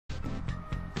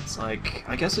It's like,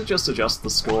 I guess it just adjusts the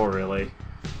score, really.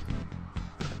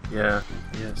 Yeah,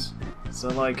 yes. So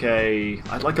like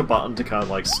I'd like a button to kind of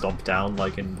like stomp down,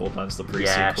 like in Borderlands the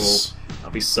pre-sequel. Yes.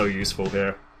 That'd be so useful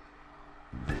here.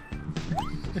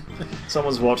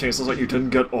 Someone's watching, it sounds like you didn't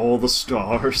get all the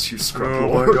stars, you scrub Oh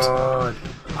lord. my god.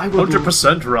 I would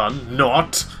 100% run,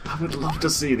 not! I would love to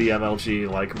see the MLG,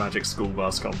 like, Magic School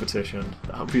Bus competition.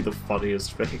 That would be the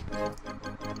funniest thing.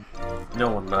 No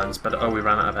one learns, but oh, we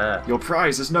ran out of air. Your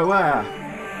prize is no air!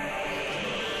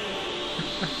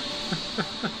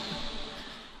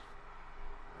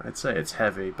 I'd say it's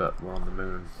heavy, but we're on the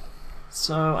moon.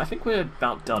 So, I think we're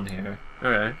about done here.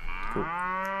 Okay, cool.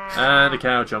 And a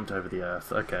cow jumped over the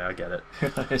earth. Okay, I get it.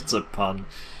 It's a pun.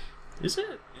 Is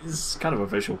it? It's kind of a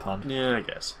visual pun. Yeah, I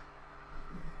guess.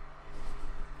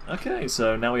 Okay,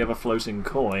 so now we have a floating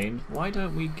coin. Why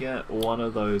don't we get one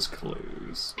of those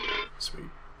clues? Sweet.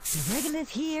 The regolith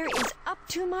here is up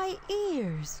to my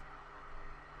ears.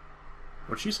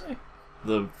 What'd she say?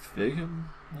 The Vigum?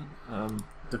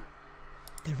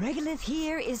 The regolith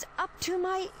here is up to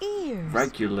my ears.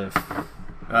 Regulif.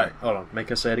 Alright, hold on. Make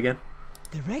her say it again.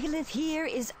 The regolith here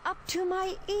is up to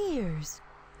my ears.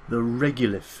 The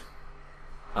regolith.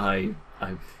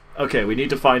 Okay, we need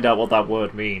to find out what that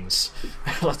word means.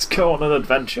 Let's go on an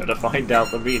adventure to find out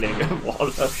the meaning of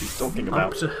what she's talking Up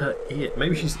about. to her ear.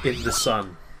 Maybe she's in the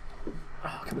sun.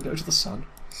 Oh, can we go to the sun?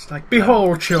 It's like,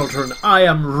 behold, children, I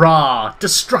am Ra,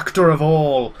 destructor of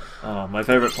all. Oh, my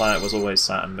favourite planet was always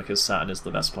Saturn, because Saturn is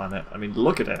the best planet. I mean,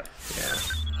 look at it. Yeah.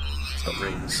 It's got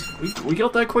rings. We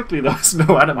got there quickly, though. There's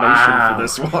no animation for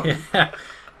this one. Yeah.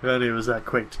 If only it was that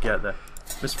quick to get there.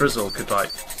 Miss Frizzle could,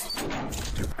 like,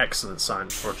 do excellent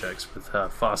science projects with her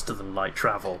faster-than-light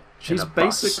travel. She's in a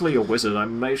bus. basically a wizard. I'm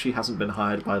amazed she hasn't been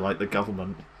hired by, like, the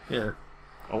government. Yeah.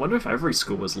 I wonder if every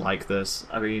school was like this.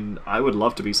 I mean, I would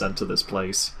love to be sent to this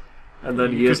place. And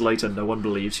then You years could- later, no one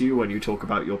believes you when you talk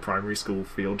about your primary school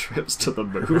field trips to the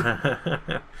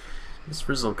moon. Miss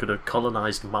Frizzle could have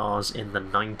colonized Mars in the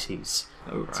 90s.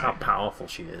 Oh, That's how right. powerful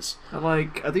she is.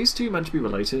 Like, are these two meant to be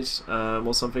related,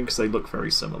 or something? Because they look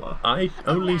very similar. I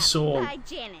only saw... By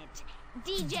Janet.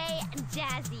 DJ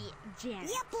Jazzy Janet.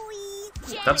 Yeah, boy.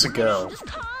 Janet, That's a girl. Just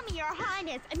call me Your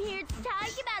Highness. I'm here to tell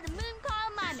you about a moon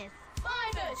called Mimas.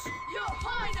 Mimas, Your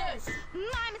Highness!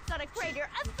 Mimas got a crater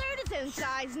a third its own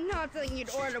size, not something you'd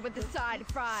order with a side of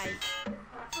fries.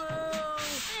 Oh,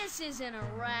 this isn't a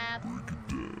rap.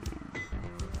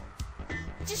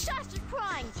 Just shush your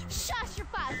crying, shush your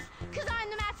fuss, cause I'm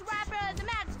the master rapper of the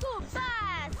Mad School Bus.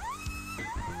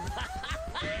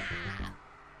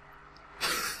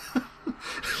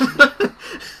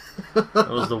 That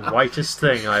was the whitest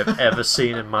thing I've ever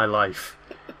seen in my life.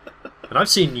 And I've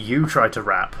seen you try to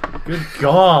rap. Good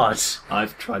God!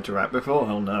 I've tried to rap before,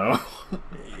 oh no.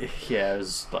 Yeah, it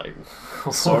was like...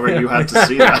 Sorry you had to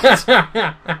see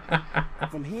that.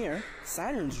 From here,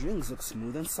 Saturn's rings look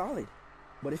smooth and solid.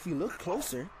 But if you look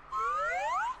closer,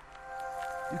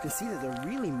 you can see that they're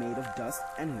really made of dust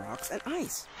and rocks and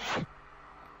ice.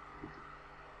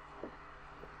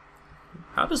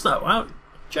 How does that... Well,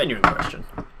 genuine question.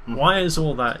 Why is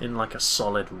all that in like a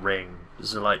solid ring?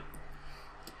 Is it like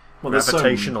Well, there's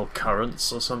gravitational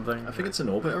currents or something? I think it's an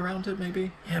orbit around it,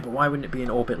 maybe? Yeah, but why wouldn't it be in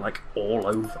orbit like all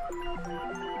over?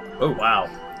 Oh wow.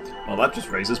 Well, that just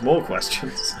raises more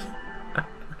questions.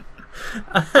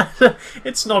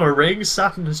 It's not a ring.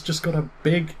 Saturn has just got a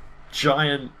big,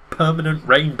 giant, permanent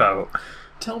rainbow.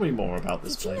 Tell me more about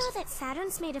this Did you place. know that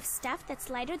Saturn's made of stuff that's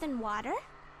lighter than water?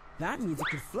 That means it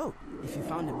could float if you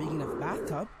found a big enough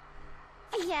bathtub.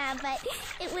 Yeah, but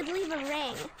it would leave a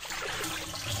ring.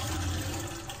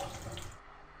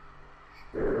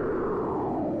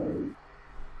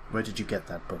 Where did you get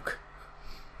that book?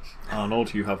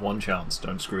 Arnold, you have one chance.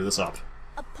 Don't screw this up.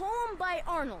 A poem by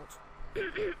Arnold.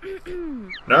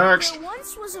 Next! There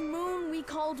once was a moon we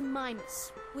called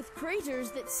Mimas, with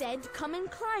craters that said, "Come and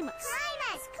climb us."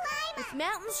 Climb us! Climb With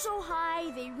mountains so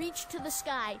high they reached to the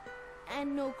sky,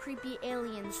 and no creepy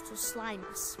aliens to slime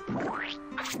us.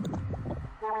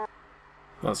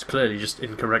 That's clearly just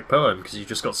incorrect poem because you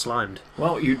just got slimed.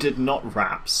 Well, you did not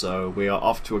rap, so we are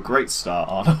off to a great start,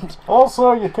 Arnold.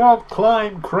 Also, you can't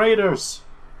climb craters.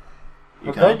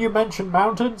 You can't? you mention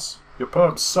mountains. Your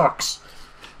poem sucks.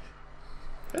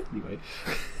 Anyway.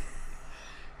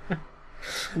 I'm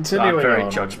Continuing very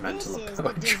on. judgmental This of is the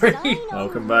poetry. design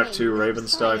Welcome of back to ring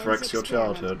Ravenstein Wrecks science Your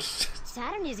experiment. Childhood.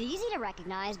 Saturn is easy to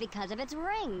recognize because of its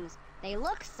rings. They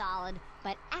look solid,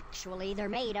 but actually they're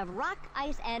made of rock,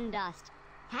 ice, and dust.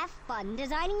 Have fun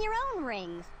designing your own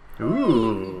rings.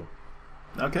 Ooh.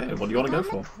 Okay, what do you want to go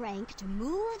Click on for? the crank to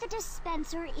move the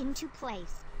dispenser into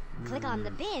place. Click on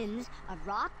the bins of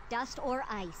rock, dust, or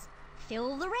ice.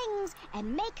 Fill the rings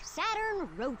and make Saturn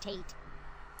rotate.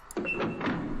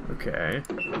 Okay.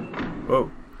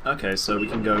 Whoa. Okay, so we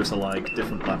can go to like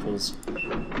different levels.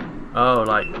 Oh,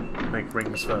 like make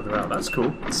rings further out. That's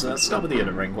cool. So let's start with the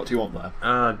inner ring. What do you want there?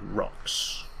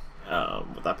 Rocks.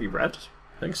 Would that be red?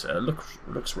 I think so.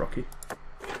 Looks rocky.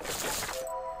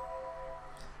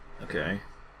 Okay.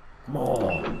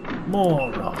 More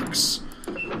rocks.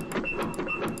 Can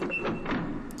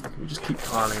we just keep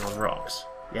piling on rocks?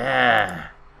 Yeah.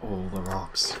 All the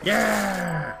rocks.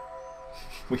 Yeah.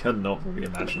 We are not very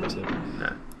imaginative.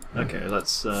 No. Okay,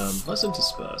 let's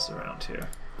intersperse around here.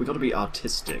 We got to be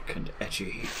artistic and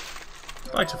edgy.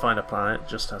 I'd like to find a planet that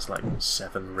just has like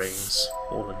 7 rings,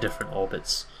 all in different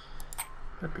orbits.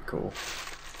 That'd be cool.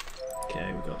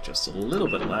 Okay, we've got just a little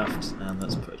bit left, and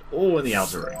let's put it all in the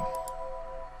outer ring.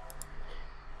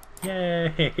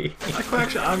 Yay!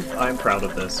 I'm proud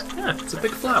of this. Yeah. It's a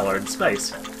big flower in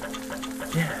space.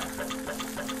 Yeah.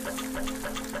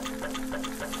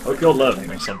 Hope you're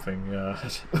learning something.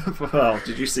 Well,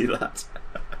 did you see that?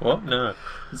 What? No.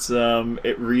 It's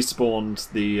it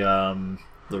respawned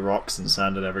the rocks and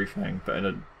sand and everything, but in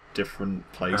a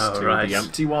different place to right. the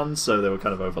empty one, so they were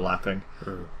kind of overlapping.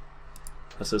 Mm.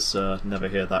 Let's just never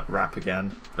hear that rap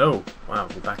again. Oh, wow,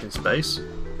 we're back in space.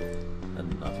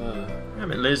 Another.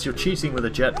 Damn it, Liz, you're cheating with a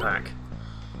jetpack.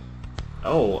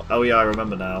 Oh yeah, I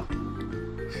remember now.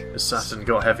 Has Saturn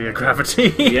got heavier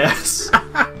gravity? Yes.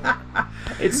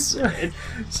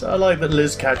 So I like that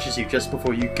Liz catches you just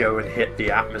before you go and hit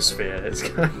the atmosphere. It's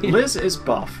kind of... Liz is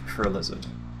buff for a lizard.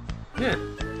 Yeah.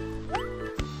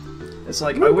 It's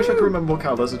like, I wish I could remember what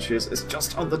kind of lizard she is. It's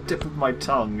just on the tip of my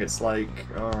tongue. It's like,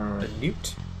 A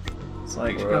newt? it's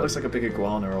like, she kind of looks like a big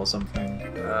iguana or something.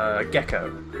 A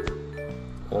gecko.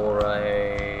 Or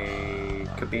a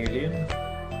chameleon?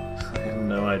 I have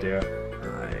no idea.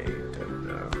 I don't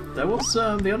know. There was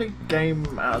the only game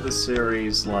out of the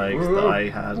series like that I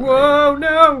had. Whoa,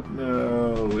 no!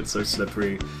 No, it's so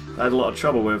slippery. I had a lot of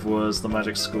trouble with was the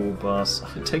Magic School Bus.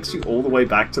 It takes you all the way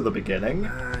back to the beginning.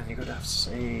 Man, you gotta have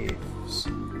saves.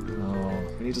 Oh,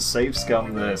 we need to save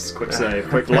scum this. Quick save,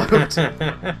 quick load.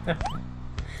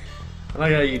 I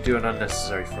like how you do an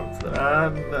unnecessary front flip.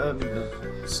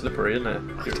 Slippery, isn't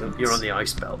it? You're on the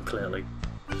ice belt, clearly.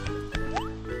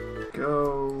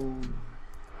 Go.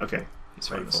 Okay, he's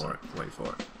Wait famous. for it. Wait for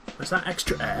it. Is that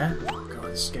extra air? Oh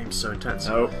god, this game's so intense.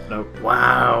 No.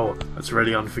 Wow, that's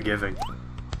really unforgiving.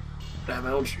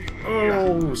 MLG.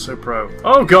 Oh, so pro.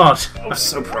 Oh god! Oh,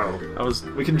 so pro. I was.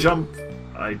 We can jump.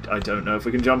 I don't know if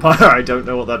we can jump higher. I don't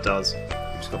know what that does.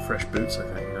 Just got fresh boots, I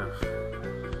think. No.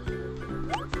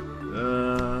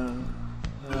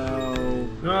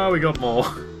 Oh, we got more.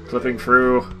 Clipping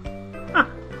through.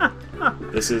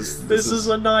 This is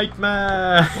a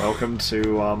nightmare. welcome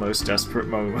to our most desperate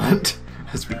moment,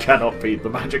 as we cannot beat the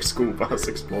Magic School Bus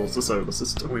explores the solar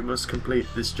system. We must complete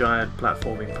this giant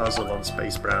platforming puzzle on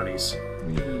space brownies.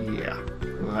 Yeah.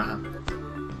 Wow.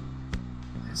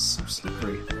 It's so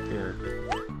slippery. Yeah.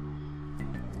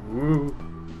 Woo.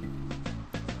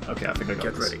 Okay, I think I got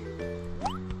Get this. ready.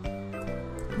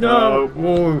 No!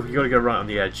 Whoa, you gotta go right on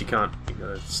the edge. You can't. You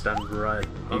gotta stand right.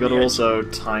 You gotta also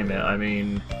time it. I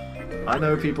mean, I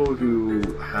know people who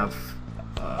have.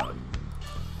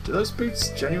 Do those boots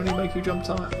genuinely make you jump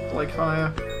like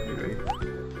higher? Maybe.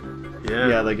 Yeah.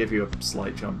 Yeah, they give you a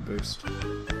slight jump boost.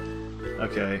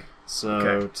 Okay, so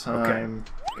Okay, time.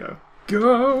 Go.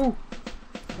 Go!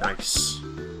 Nice.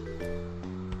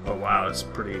 Oh wow, that's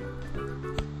pretty.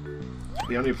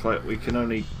 The only place we can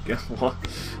only get what?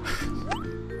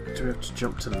 Do we have to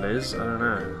jump to Liz? I don't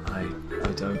know. I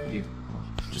don't even.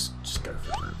 Just go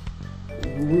for it,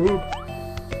 man. Whoop.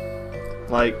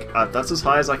 Like that's as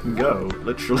high as I can go,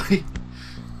 literally.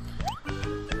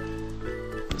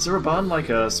 Is there a button, like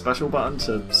a special button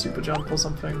to super jump or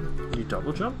something? Can you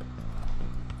double jump?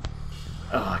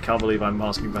 Oh, I can't believe I'm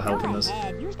asking for help in Go this.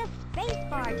 ahead, use the space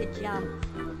bar to jump.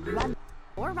 Run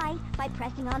or right by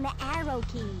pressing on the arrow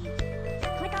keys.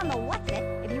 Click on the what's it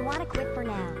if you want to quit for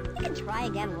now. You can try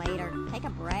again later. Take a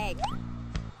break.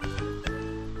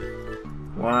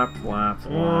 Whap, whap,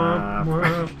 whap.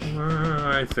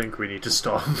 I think we need to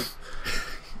stop.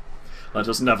 I'll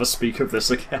just never speak of this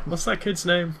again. What's that kid's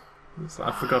name?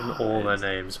 I've forgotten all their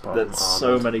names apart from That so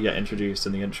Arnold. many get introduced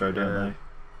in the intro, don't Yeah. they?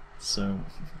 So.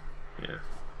 Yeah.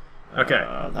 Okay.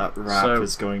 That rap So,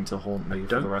 is going to haunt me for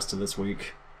don't- the rest of this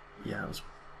week. Yeah, it was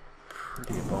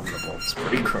pretty abominable. It's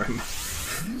pretty grim.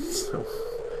 So,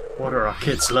 what are our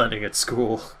kids learning at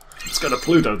school? Let's go to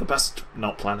Pluto, the best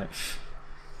not planet.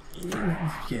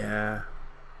 Yeah.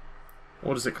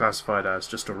 What is it classified as?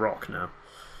 Just a rock now?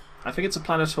 I think it's a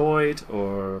planetoid,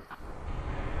 or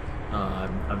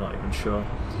I'm not even sure.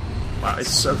 Wow,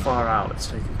 it's so far out, it's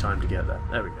taking time to get there.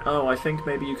 There we go. Oh, I think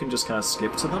maybe you can just kind of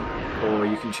skip to them, or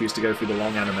you can choose to go through the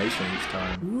long animation each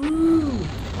time. Woo!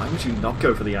 Why would you not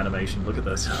go for the animation? Look at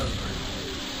this.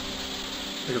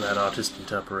 Look at that artist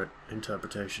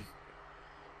interpretation.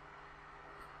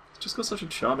 It's just got such a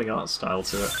charming art style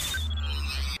to it.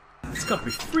 It's got to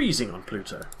be freezing on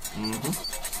Pluto.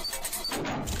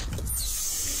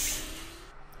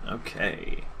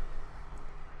 Okay.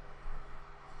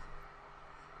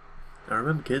 Now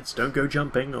remember, kids, don't go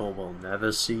jumping or we'll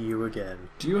never see you again.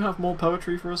 Do you have more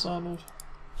poetry for us, Arnold?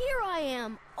 Here I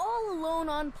am, all alone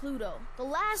on Pluto, the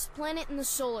last planet in the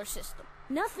solar system.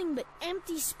 Nothing but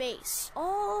empty space,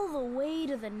 all the way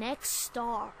to the next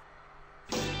star.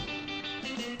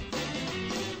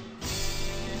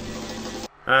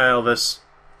 Hi, Elvis.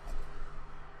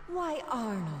 Why,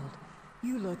 Arnold,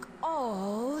 you look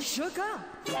all shook up.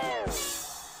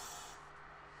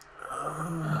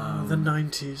 The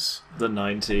 90s. The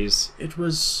 90s. It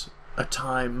was a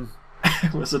time.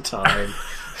 It was a time.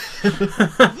 This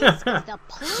is the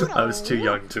Pluto I was too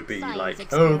young to be science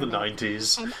like, oh, the experiment.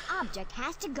 90s. An object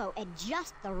has to go at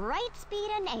just the right speed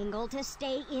and angle to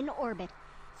stay in orbit.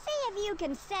 See if you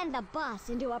can send the bus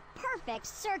into a perfect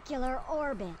circular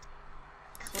orbit.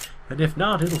 And if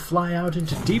not, it'll fly out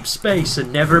into deep space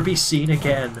and never be seen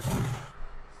again.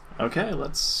 Okay,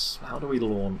 let's... How do we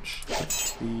launch?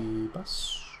 The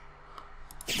bus.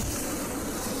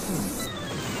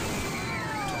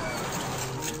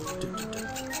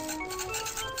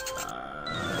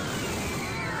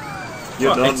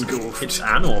 You're done, it's, Goof. it's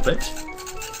an orbit.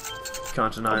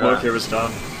 Can't deny The work that. here is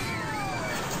done.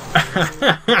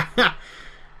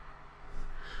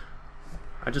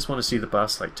 I just want to see the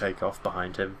bus like take off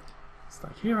behind him. It's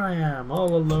like, here I am,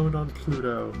 all alone on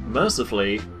Pluto.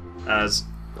 Mercifully, as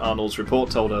Arnold's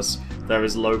report told us, there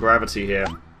is low gravity here.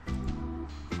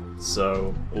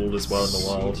 So, all is well in the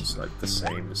world. Seems like the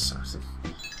same as Saturn.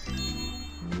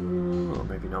 Or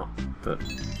maybe not, but...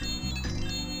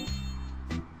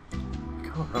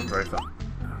 Can't run very far.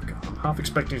 Oh god, I'm half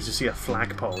expecting to see a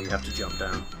flagpole you have to jump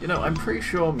down. You know, I'm pretty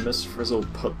sure Miss Frizzle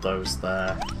put those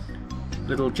there.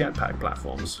 Little jetpack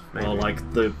platforms, maybe. Or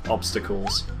like the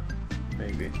obstacles.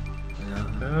 Maybe.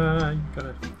 Yeah. You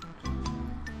gotta...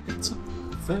 It's a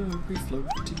very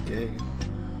floaty game.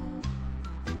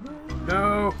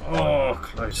 No! Oh,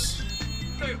 close.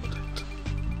 Nailed it.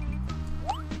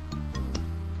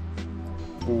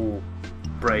 Ooh.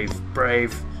 Brave,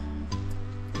 brave.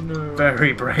 No.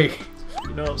 Very brave.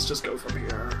 You know, let's just go from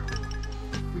here.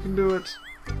 We can do it.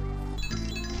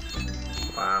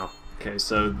 Wow. Okay,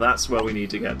 so that's where we need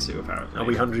to get to, apparently. Are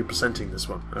we 100%ing this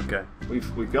one? Okay.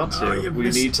 We've got to. Oh, you we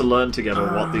missed- need to learn together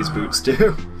what these boots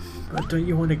do. But don't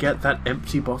you want to get that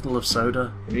empty bottle of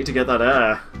soda? We need to get that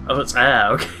air. Oh, it's air,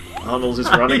 okay. Arnold is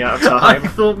running out of I time.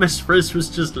 thought Miss Frizz was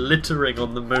just littering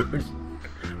on the moon.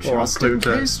 Or on Just in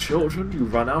Pluto. case, children, you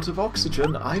run out of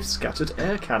oxygen, I've scattered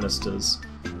air canisters.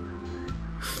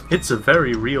 It's a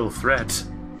very real threat.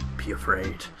 Be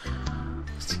afraid.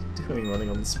 What's he doing running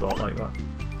on the spot like that?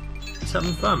 He's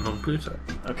having fun on Pluto.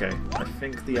 Okay, I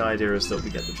think the idea is that we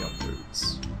get the jump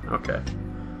boots. Okay.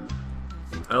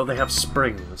 Oh, they have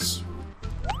springs.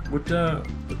 Would,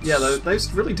 Yeah,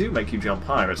 those really do make you jump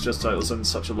higher. It's just I was in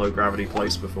such a low gravity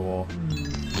place before.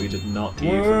 We did not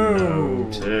even Whoa.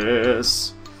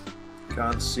 notice.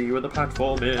 Can't see where the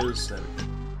platform is. There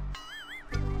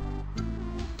we go.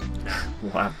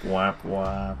 Whap, whap,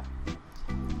 whap.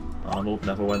 Arnold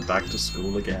never went back to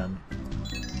school again.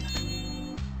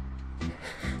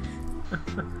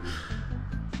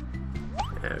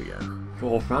 There we go.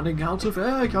 You're running out of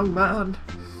air, young man.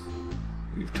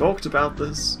 We've talked about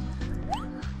this.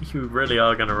 You really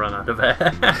are going to run out of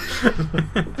air.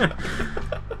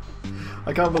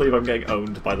 I can't believe I'm getting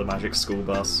owned by the Magic School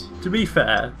Bus. To be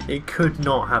fair, it could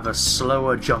not have a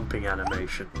slower jumping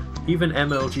animation. Even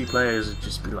MLG players would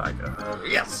just be like, oh,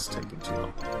 Yes! it's taking too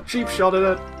long. Cheap shot at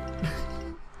it.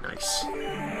 Nice.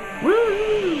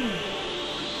 Woo!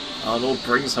 Arnold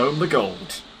brings home the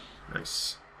gold.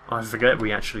 Nice. I forget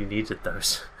we actually needed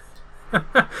those.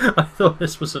 I thought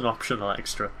this was an optional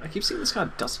extra. I keep seeing this kind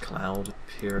of dust cloud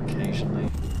appear occasionally.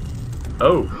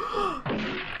 Oh!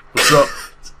 What's up?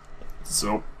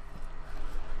 So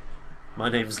My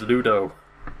name's Ludo.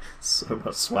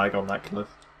 much swag on that cliff.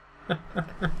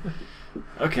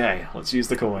 Okay, let's use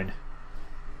the coin.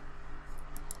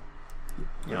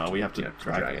 Yeah, we have to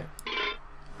drag it.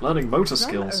 Learning motor From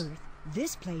skills. Earth,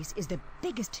 this place is the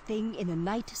biggest thing in the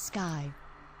night sky.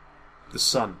 The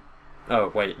sun. Oh,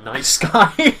 wait, night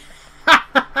sky?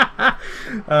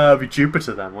 Be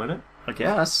Jupiter then, won't it? I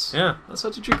guess. Yeah. Let's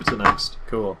head to Jupiter next.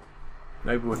 Cool.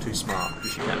 Maybe we're too smart. We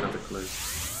should get another clue.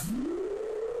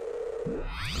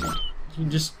 You can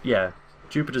just... yeah.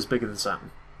 Jupiter's bigger than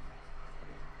Saturn.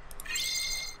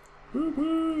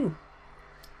 Woo-woo!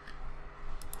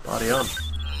 Party on.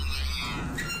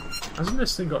 Hasn't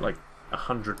this thing got like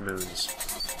 100 moons?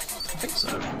 I think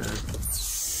so.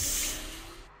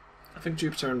 I think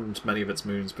Jupiter and many of its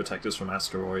moons protect us from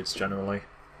asteroids generally.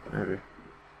 Maybe.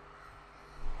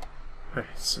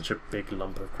 It's such a big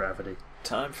lump of gravity.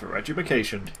 Time for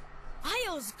education.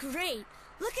 Io's great.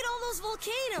 Look at all those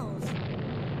volcanoes.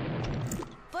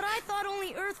 But I thought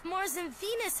only Earth, Mars, and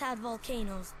Venus had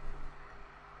volcanoes.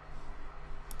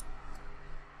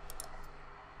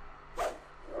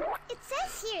 It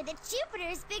says here that Jupiter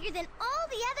is bigger than all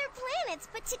the other planets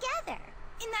put together.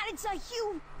 In that it's a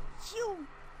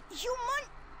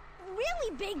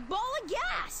really big ball of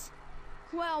gas.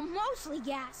 Well, mostly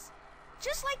gas.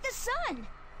 Just like the sun.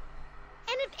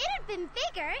 And if it had been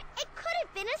bigger, it could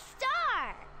have been a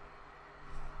star.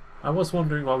 I was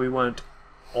wondering why we weren't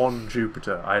on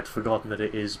Jupiter. I had forgotten that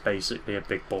it is basically a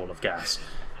big ball of gas.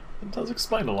 It does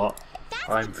explain a lot. That's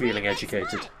I'm the feeling Great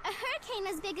educated. Spot. A hurricane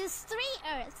as big as 3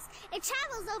 Earths. It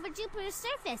travels over Jupiter's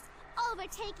surface,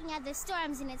 overtaking other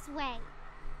storms in its way.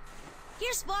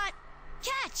 Here, Spot.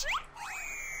 Catch!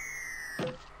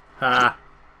 Ha!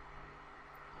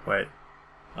 Wait.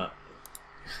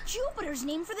 Jupiter's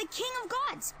named for the King of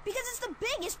Gods because it's the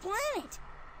biggest planet.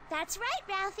 That's right,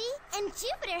 Ralphie. And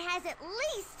Jupiter has at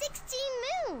least 16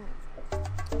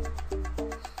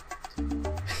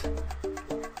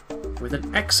 moons. With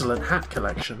an excellent hat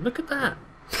collection. Look at that.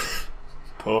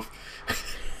 Puff.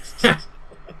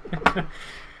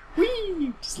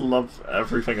 Whee! Just love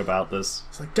everything about this.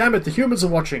 It's like, damn it, the humans are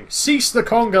watching. Cease the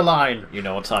conga line. You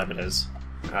know what time it is.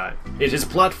 Right. It is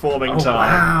platforming Oh time.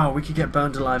 wow, we could get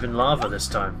burned alive in lava this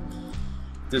time.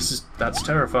 That's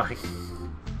terrifying.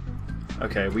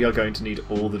 Okay, we are going to need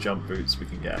all the jump boots we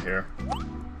can get here.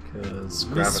 Because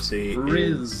gravity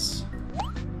Frizz.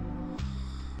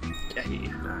 Yay.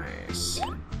 Nice.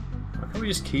 Why can't we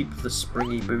just keep the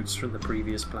springy boots from the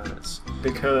previous planets?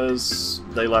 Because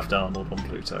they left Arnold on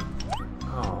Pluto.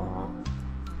 Aww.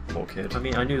 Poor kid. I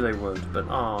mean, I knew they would, but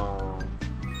aww.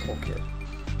 Poor kid.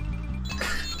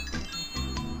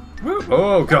 Woo!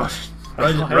 Oh god!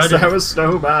 Right, Is there a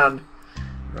snowman?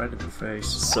 right in the face.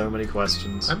 So many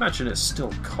questions. I imagine it's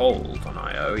still cold on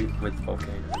Io, even with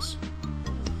volcanoes.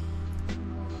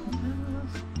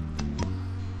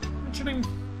 Imagining.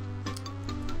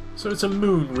 So it's a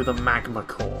moon with a magma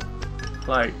core.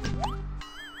 Like,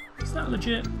 is that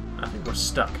legit? I think we're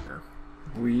stuck now.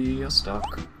 We are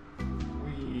stuck.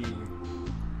 We...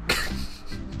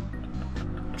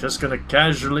 Just gonna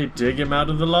casually dig him out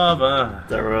of the lava.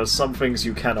 There are some things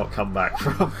you cannot come back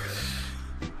from.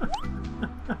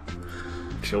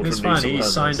 Children It's need fine. to He learn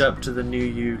signed this. up to the New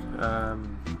U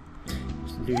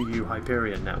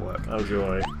Hyperion network. Oh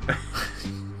joy.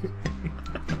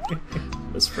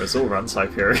 This Frizzle runs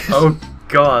Hyperion. Oh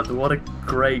god, what a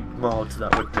great mod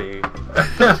that would be.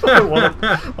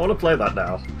 I want to play that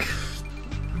now.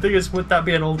 The thing is, would that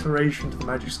be an alteration to the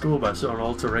Magic School Bus or an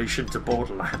alteration to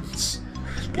Borderlands?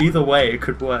 Either way, it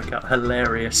could work out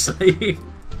hilariously.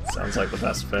 Sounds like the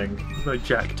best thing. Like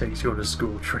Jack takes you on a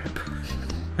school trip.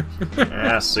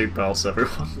 Yeah, seatbelts,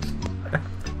 everyone.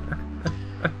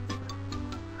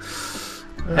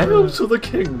 Hail to the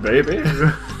king, baby!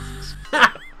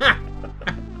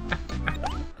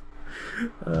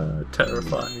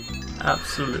 Terrifying.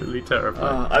 Absolutely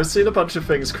terrifying. I've seen a bunch of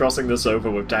things crossing this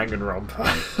over with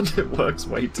Danganronpa, and it works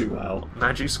way too well.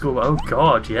 Magic School, oh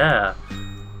god, yeah.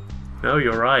 No,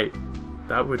 you're right.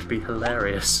 That would be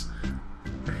hilarious.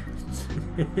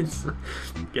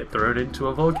 Get thrown into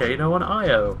a volcano on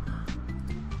Io.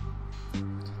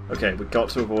 Okay, we got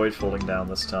to avoid falling down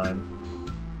this time.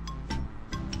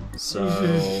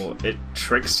 So, it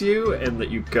tricks you in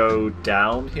that you go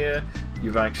down here.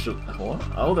 You've actually... What?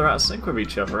 Oh, they're out of sync with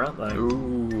each other, aren't they?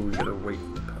 Ooh, we gotta wait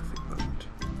for the perfect moment.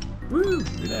 Woo!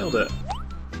 We nailed it.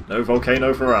 No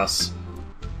volcano for us.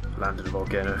 Landed a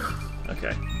volcano.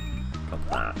 Okay. Got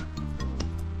that.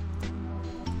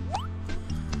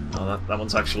 Oh, that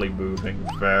one's actually moving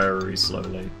very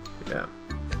slowly. Yeah.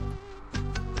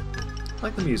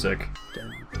 Like the music.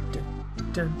 Dun,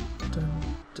 dun, dun, dun,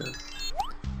 dun.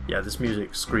 Yeah, this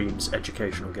music screams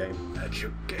educational game.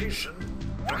 Education.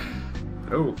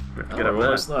 Oh, we have to get Oh, over we're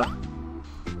almost there. there.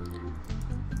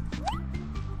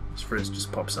 This Frizz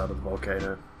just pops out of the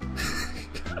volcano.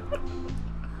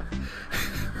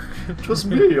 It was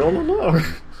me all along.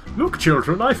 Look,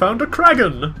 children, I found a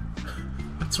Kragan!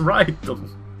 Let's ride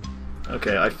them.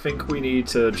 Okay, I think we need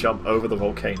to jump over the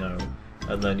volcano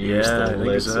and then use Yeah, I the think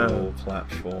lids so. or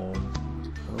platform.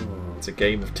 Oh. It's a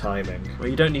game of timing. Well,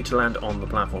 you don't need to land on the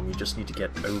platform, you just need to get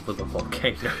over the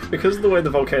volcano. Because of the way the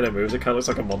volcano moves, it kind of looks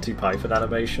like a Monty Python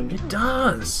animation. It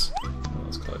does! Oh,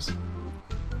 that's close.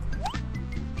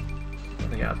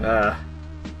 Running out of air.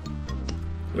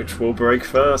 Which will break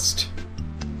first?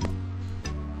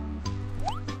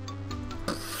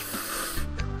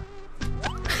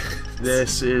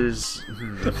 This is...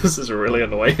 This is really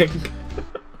annoying.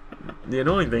 The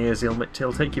annoying thing is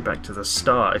he'll take you back to the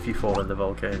start if you fall in the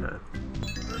volcano.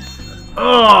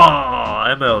 Oh,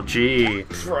 MLG.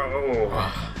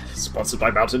 Pro. Sponsored by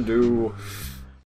Mountain Dew.